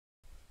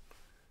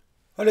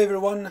Hello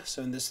everyone,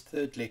 so in this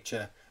third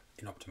lecture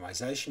in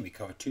optimization we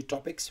cover two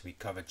topics. We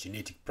cover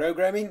genetic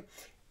programming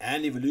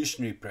and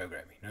evolutionary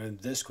programming. Now in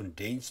this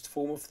condensed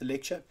form of the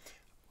lecture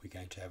we're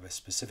going to have a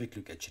specific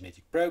look at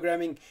genetic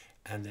programming,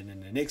 and then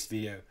in the next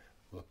video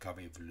we'll cover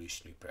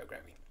evolutionary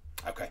programming.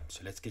 Okay,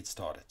 so let's get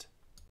started.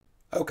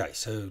 Okay,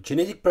 so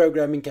genetic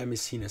programming can be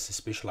seen as a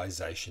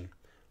specialization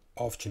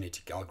of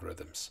genetic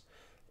algorithms.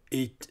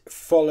 It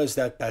follows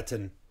that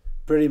pattern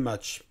pretty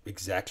much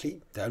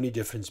exactly, the only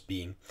difference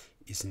being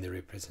is in the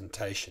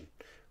representation,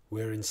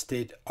 where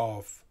instead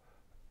of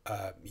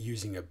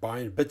using a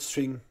binary bit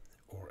string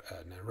or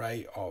an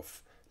array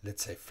of,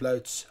 let's say,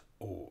 floats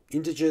or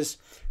integers,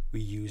 we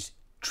use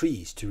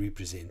trees to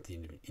represent the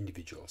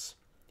individuals.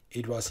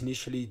 It was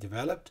initially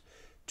developed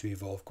to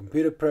evolve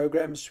computer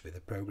programs where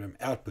the program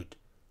output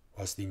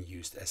was then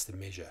used as the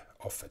measure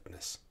of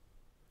fitness.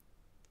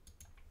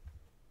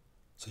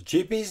 So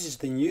GPs is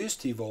then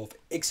used to evolve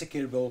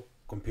executable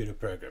computer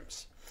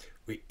programs,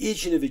 where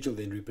each individual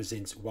then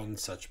represents one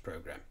such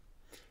program,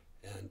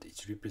 and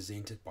it's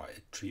represented by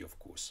a tree, of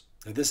course.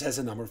 Now this has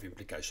a number of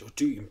implications, or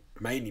two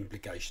main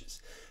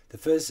implications. The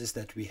first is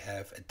that we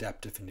have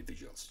adaptive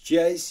individuals.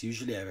 GAs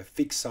usually have a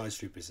fixed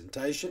size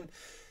representation,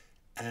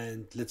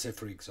 and let's say,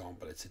 for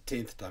example, it's a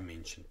 10th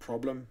dimension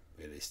problem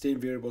where there's 10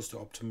 variables to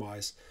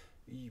optimize.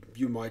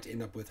 You might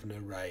end up with an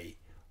array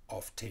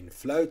of 10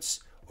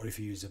 floats, or if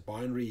you use a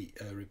binary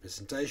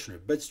representation or a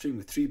bit string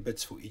with 3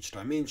 bits for each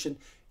dimension,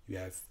 you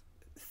have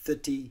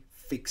 30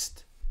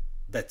 fixed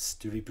bits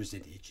to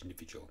represent each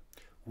individual.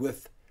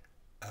 With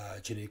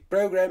genetic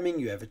programming,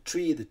 you have a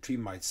tree. The tree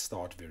might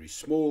start very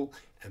small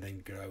and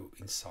then grow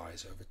in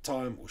size over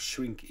time, or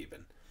shrink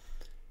even.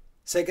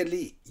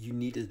 Secondly, you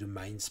need a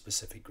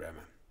domain-specific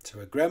grammar. So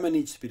a grammar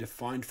needs to be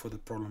defined for the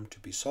problem to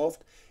be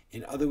solved.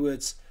 In other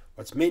words,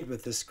 what's meant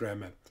with this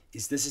grammar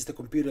is this is the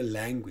computer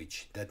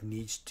language that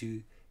needs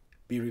to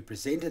be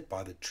represented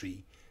by the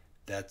tree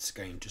that's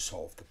going to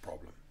solve the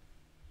problem.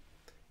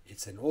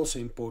 It's then also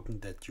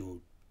important that your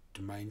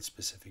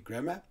domain-specific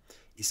grammar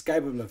is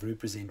capable of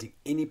representing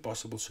any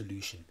possible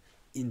solution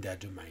in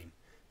that domain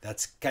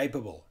that's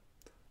capable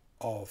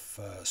of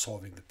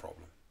solving the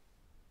problem.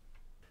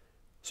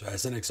 So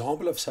as an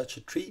example of such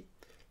a tree,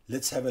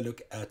 let's have a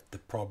look at the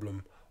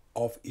problem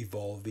of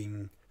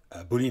evolving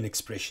Boolean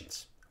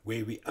expressions,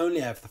 where we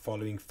only have the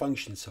following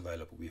functions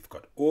available. We've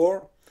got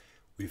OR,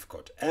 we've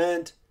got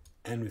AND,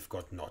 and we've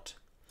got NOT.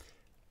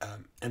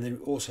 And then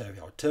we also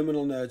have our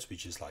terminal nodes,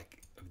 which is like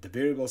the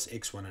variables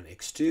x1 and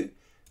x2,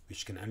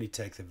 which can only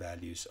take the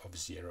values of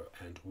 0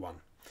 and 1.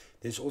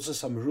 There's also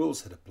some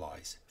rules that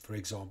applies. For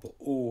example,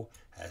 OR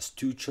has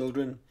 2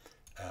 children,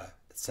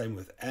 same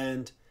with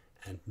AND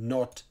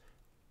NOT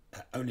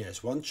only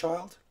has 1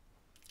 child,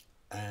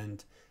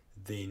 and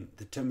then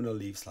the terminal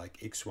leaves like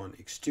x1,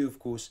 x2, of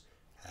course,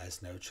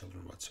 has no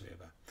children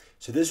whatsoever.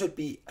 So this would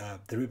be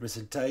the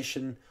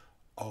representation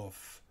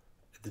of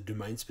the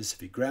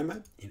domain-specific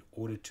grammar in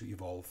order to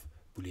evolve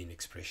Boolean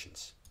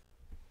expressions.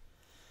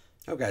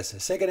 Okay, so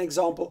second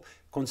example,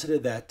 consider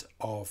that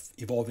of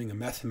evolving a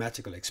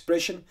mathematical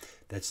expression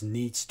that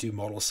needs to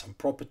model some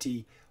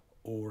property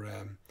or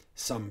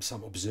some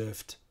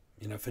observed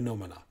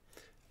phenomena.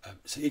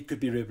 So it could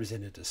be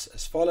represented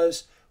as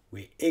follows,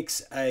 where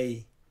x,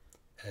 a,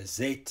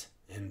 z,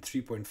 and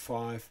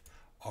 3.5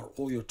 are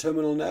all your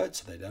terminal nodes,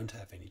 so they don't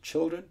have any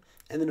children.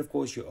 And then, of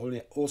course, you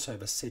also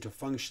have a set of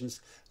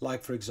functions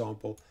like, for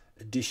example,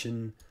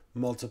 addition,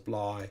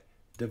 multiply,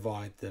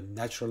 divide, the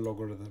natural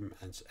logarithm,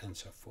 and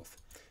so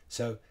forth.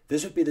 So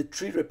this would be the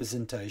tree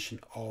representation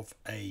of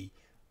a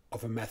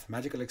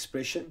mathematical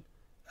expression.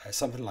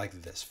 Something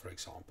like this, for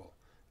example,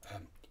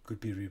 could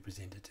be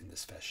represented in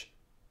this fashion.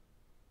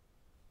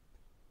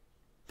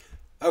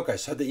 Okay,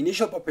 so the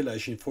initial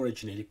population for a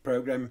genetic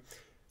program,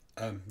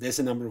 there's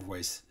a number of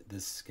ways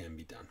this can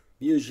be done.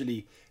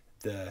 Usually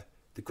the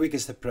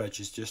quickest approach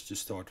is just to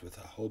start with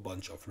a whole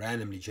bunch of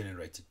randomly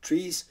generated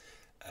trees.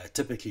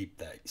 Typically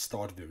they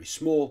start very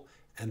small,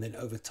 and then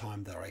over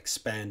time they are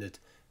expanded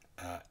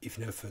if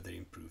no further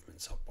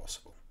improvements are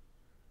possible.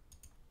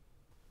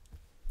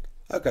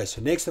 Okay,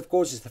 so next, of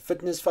course, is the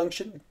fitness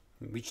function,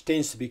 which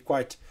tends to be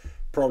quite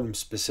problem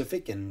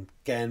specific and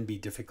can be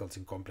difficult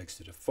and complex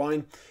to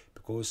define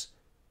because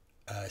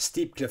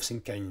steep cliffs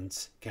and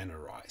canyons can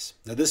arise.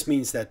 Now this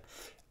means that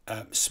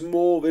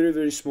very,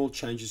 very small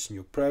changes in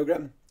your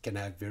program can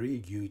have very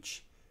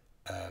huge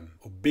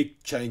or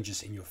big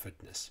changes in your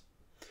fitness.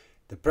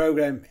 The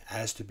program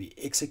has to be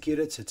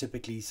executed, so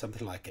typically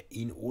something like an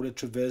in-order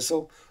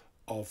traversal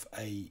of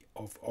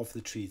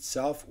the tree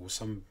itself, or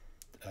some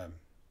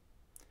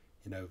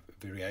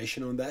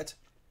variation on that.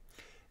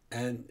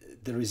 And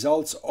the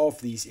results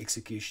of these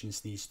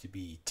executions needs to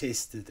be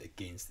tested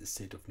against a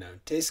set of known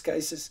test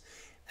cases,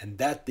 and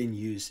that then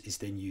is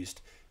then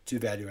used to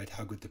evaluate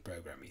how good the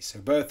program is.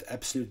 So both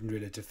absolute and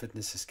relative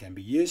fitnesses can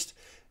be used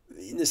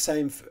in the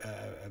same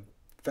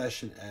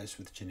fashion as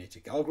with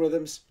genetic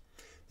algorithms.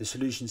 The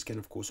solutions can,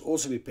 of course,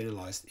 also be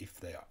penalized if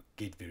they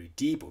get very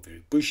deep or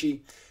very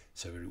bushy,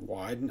 so very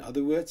wide in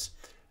other words.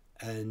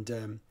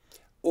 And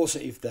also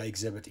if they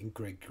exhibit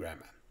incorrect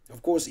grammar.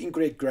 Of course,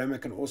 incorrect grammar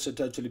can also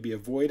totally be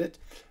avoided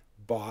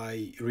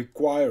by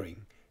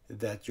requiring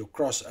that your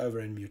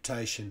crossover and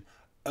mutation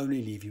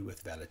only leave you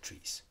with valid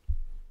trees.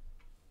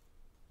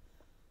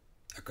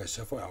 Okay,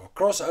 so for our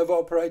crossover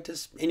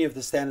operators, any of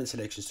the standard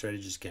selection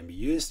strategies can be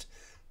used,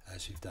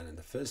 as we've done in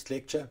the first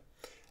lecture.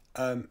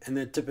 And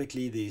then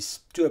typically there's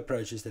two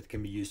approaches that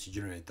can be used to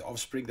generate the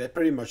offspring. They're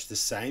pretty much the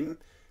same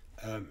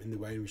in the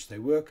way in which they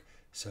work.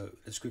 So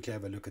let's quickly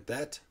have a look at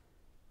that.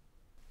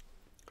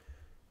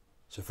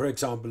 So for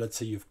example, let's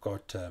say you've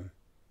got,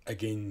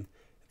 again,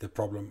 the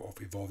problem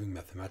of evolving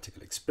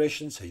mathematical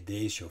expressions. So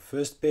there's your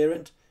first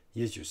parent,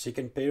 here's your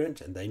second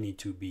parent, and they need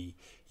to be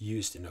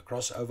used in a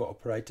crossover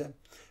operator.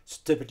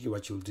 So typically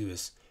what you'll do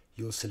is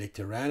you'll select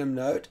a random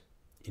node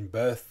in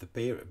both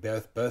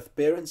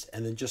parents,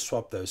 and then just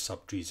swap those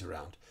subtrees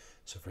around.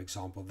 So for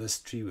example, this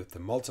tree with the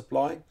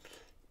multiply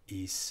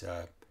is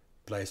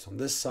placed on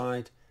this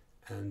side,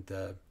 and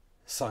the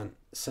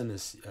sin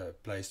is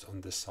placed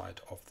on this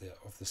side of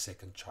the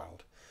second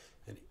child.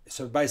 And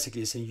so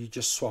basically saying you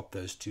just swap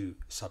those two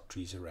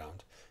subtrees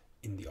around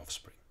in the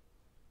offspring.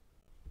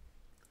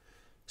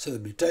 So the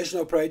mutation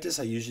operators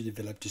are usually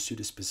developed to suit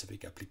a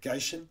specific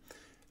application.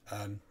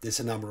 There's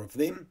a number of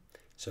them.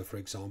 So for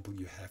example,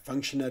 you have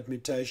function node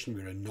mutation,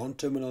 where a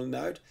non-terminal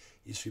node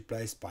is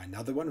replaced by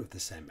another one with the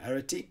same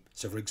arity.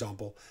 So for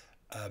example,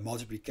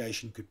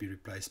 multiplication could be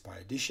replaced by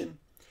addition.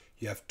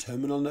 You have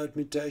terminal node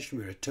mutation,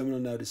 where a terminal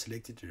node is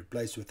selected to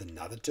replace with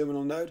another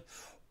terminal node,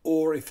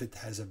 or if it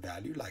has a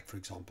value, like for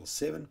example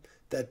 7,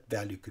 that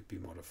value could be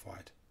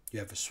modified. You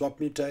have a swap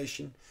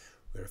mutation,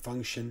 where a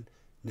function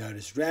node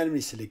is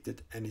randomly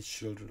selected and its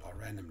children are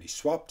randomly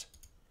swapped.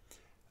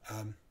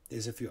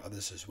 There's a few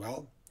others as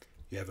well.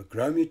 You have a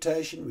grow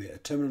mutation, where a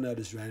terminal node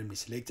is randomly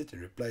selected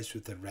and replaced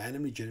with a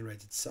randomly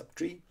generated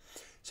subtree.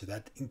 So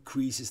that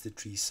increases the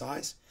tree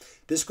size.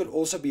 This could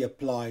also be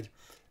applied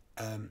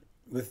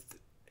with,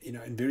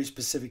 in very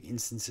specific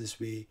instances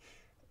where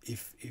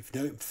if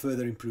no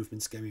further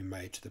improvements can be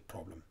made to the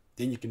problem.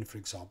 Then you can, for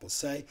example,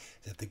 say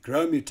that the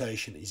grow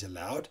mutation is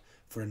allowed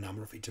for a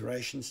number of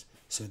iterations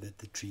so that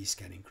the trees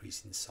can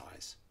increase in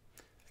size.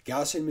 A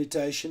Gaussian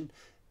mutation,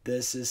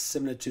 this is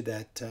similar to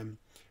that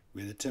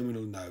where the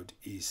terminal node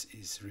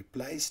is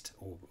replaced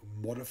or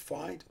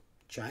modified,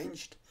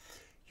 changed.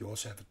 You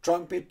also have a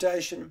trunk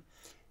mutation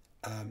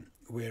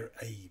where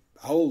a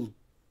whole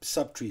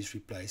subtree is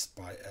replaced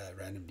by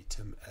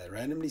a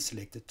randomly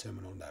selected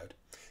terminal node.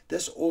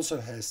 This also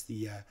has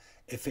the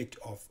effect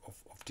of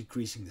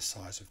decreasing the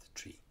size of the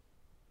tree.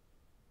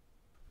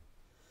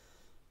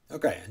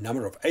 Okay, a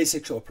number of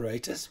asexual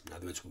operators, in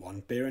other words,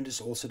 one parent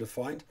is also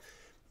defined.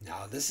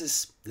 Now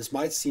this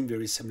might seem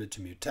very similar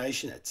to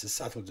mutation. It's a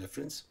subtle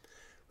difference.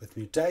 With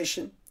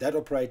mutation, that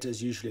operator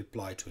is usually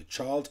applied to a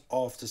child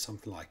after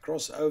something like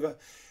crossover,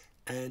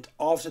 and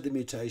after the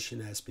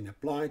mutation has been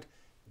applied,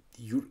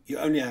 you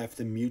only have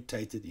the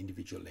mutated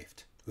individual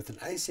left. With an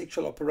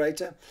asexual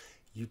operator,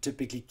 you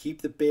typically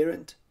keep the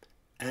parent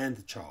and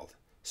the child.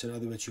 So in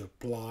other words, you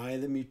apply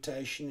the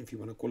mutation, if you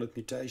want to call it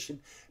mutation,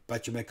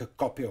 but you make a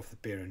copy of the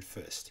parent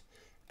first.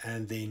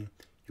 And then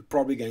you're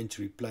probably going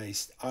to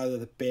replace either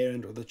the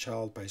parent or the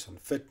child based on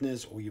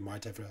fitness, or you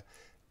might have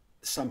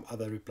some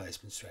other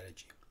replacement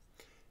strategy.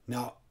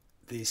 Now,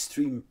 there's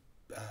three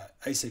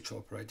asexual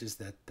operators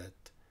that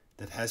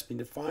has been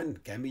defined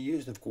and can be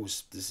used. Of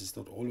course, this is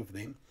not all of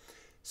them.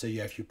 So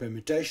you have your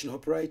permutation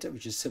operator,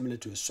 which is similar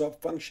to a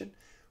swap function,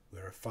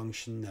 where a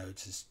function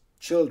node's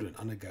children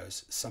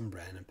undergoes some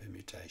random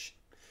permutation.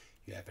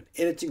 You have an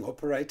editing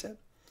operator,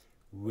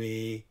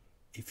 where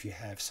if you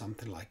have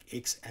something like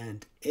x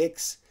and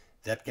x,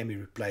 that can be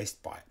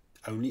replaced by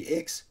only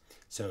x.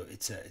 So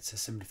it's a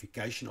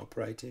simplification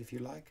operator, if you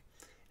like.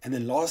 And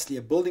then lastly,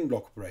 a building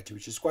block operator,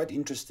 which is quite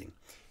interesting.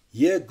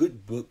 Here,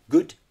 good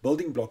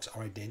building blocks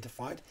are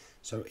identified.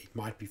 So it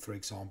might be, for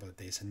example, that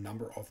there's a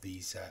number of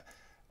these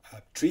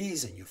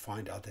trees, and you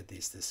find out that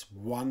there's this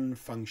one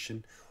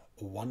function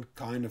or one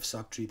kind of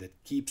subtree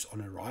that keeps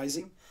on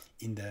arising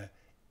in the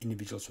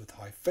individuals with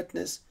high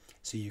fitness.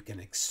 So you can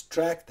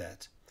extract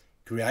that,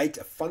 create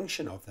a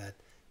function of that,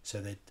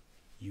 so that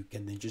you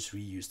can then just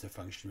reuse the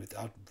function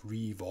without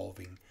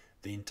re-evolving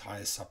the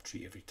entire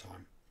subtree every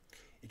time.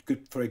 It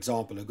could, for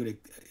example,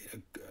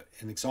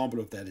 an example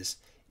of that is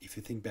if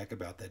you think back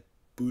about that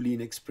Boolean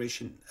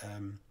expression,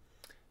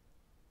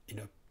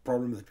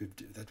 problem that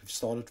we've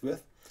started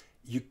with.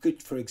 You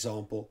could, for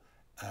example,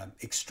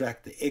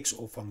 extract the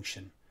XOR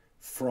function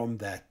from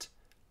that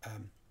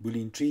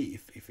Boolean tree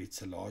if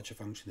it's a larger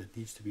function that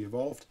needs to be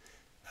evolved,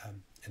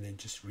 and then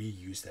just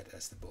reuse that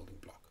as the building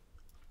block.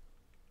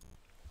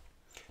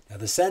 Now,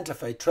 the Sante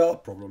Fe Trial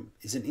Problem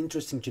is an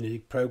interesting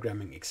genetic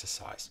programming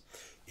exercise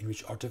in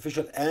which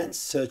artificial ants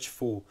search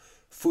for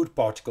food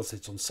particles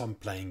that's on some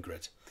playing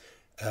grid.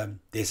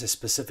 There's a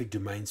specific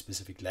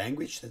domain-specific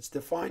language that's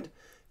defined,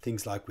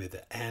 things like where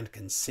the ant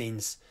can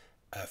sense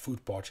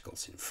food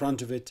particles in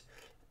front of it,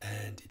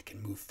 and it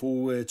can move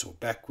forwards or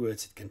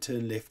backwards, it can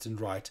turn left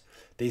and right.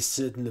 There's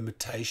certain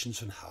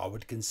limitations on how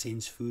it can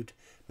sense food.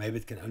 Maybe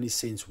it can only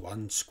sense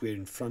one square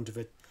in front of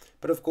it,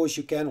 but of course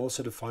you can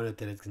also define it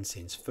that it can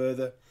sense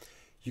further.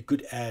 You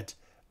could add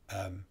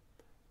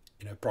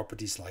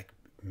properties like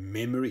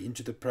memory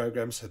into the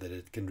program so that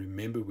it can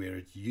remember where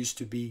it used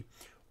to be,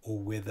 or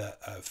whether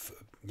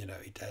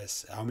it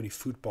has how many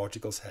food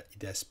particles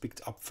it has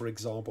picked up, for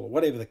example, or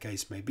whatever the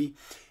case may be.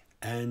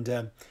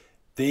 And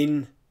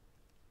then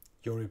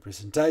your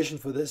representation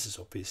for this is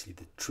obviously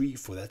the tree,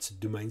 for that's a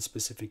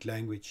domain-specific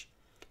language.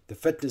 The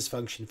fitness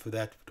function for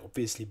that would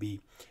obviously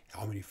be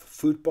how many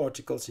food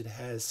particles it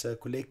has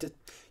collected.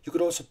 You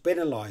could also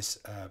penalize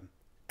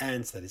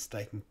ants that it's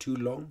taking too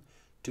long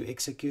to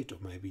execute, or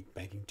maybe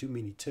making too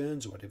many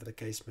turns, or whatever the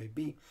case may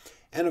be.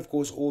 And of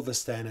course, all the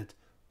standard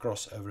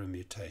crossover and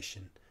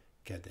mutation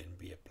can then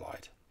be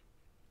applied.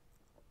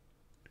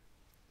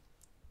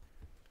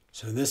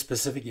 So in this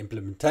specific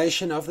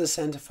implementation of the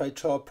Sante Fe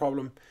Trial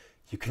Problem,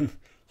 you can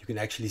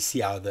actually see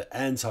how the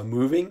ants are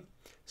moving.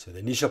 So the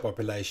initial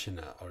population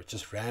are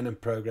just random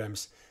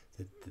programs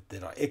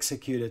that are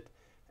executed,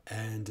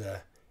 and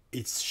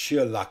it's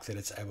sheer luck that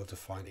it's able to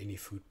find any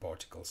food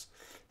particles.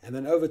 And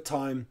then over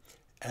time,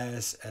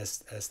 as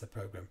the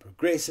program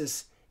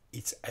progresses,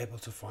 it's able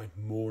to find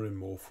more and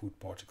more food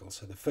particles.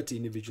 So the fit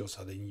individuals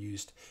are then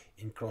used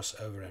in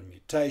crossover and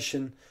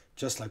mutation,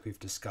 just like we've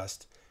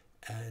discussed.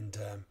 And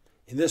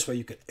in this way,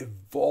 you can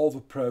evolve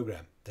a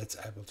program that's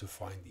able to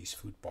find these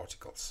food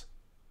particles.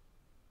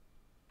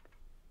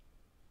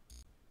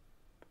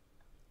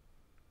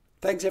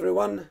 Thanks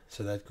everyone.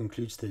 So that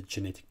concludes the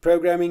genetic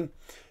programming.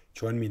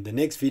 Join me in the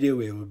next video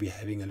where we'll be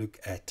having a look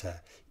at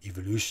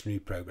evolutionary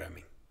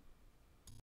programming.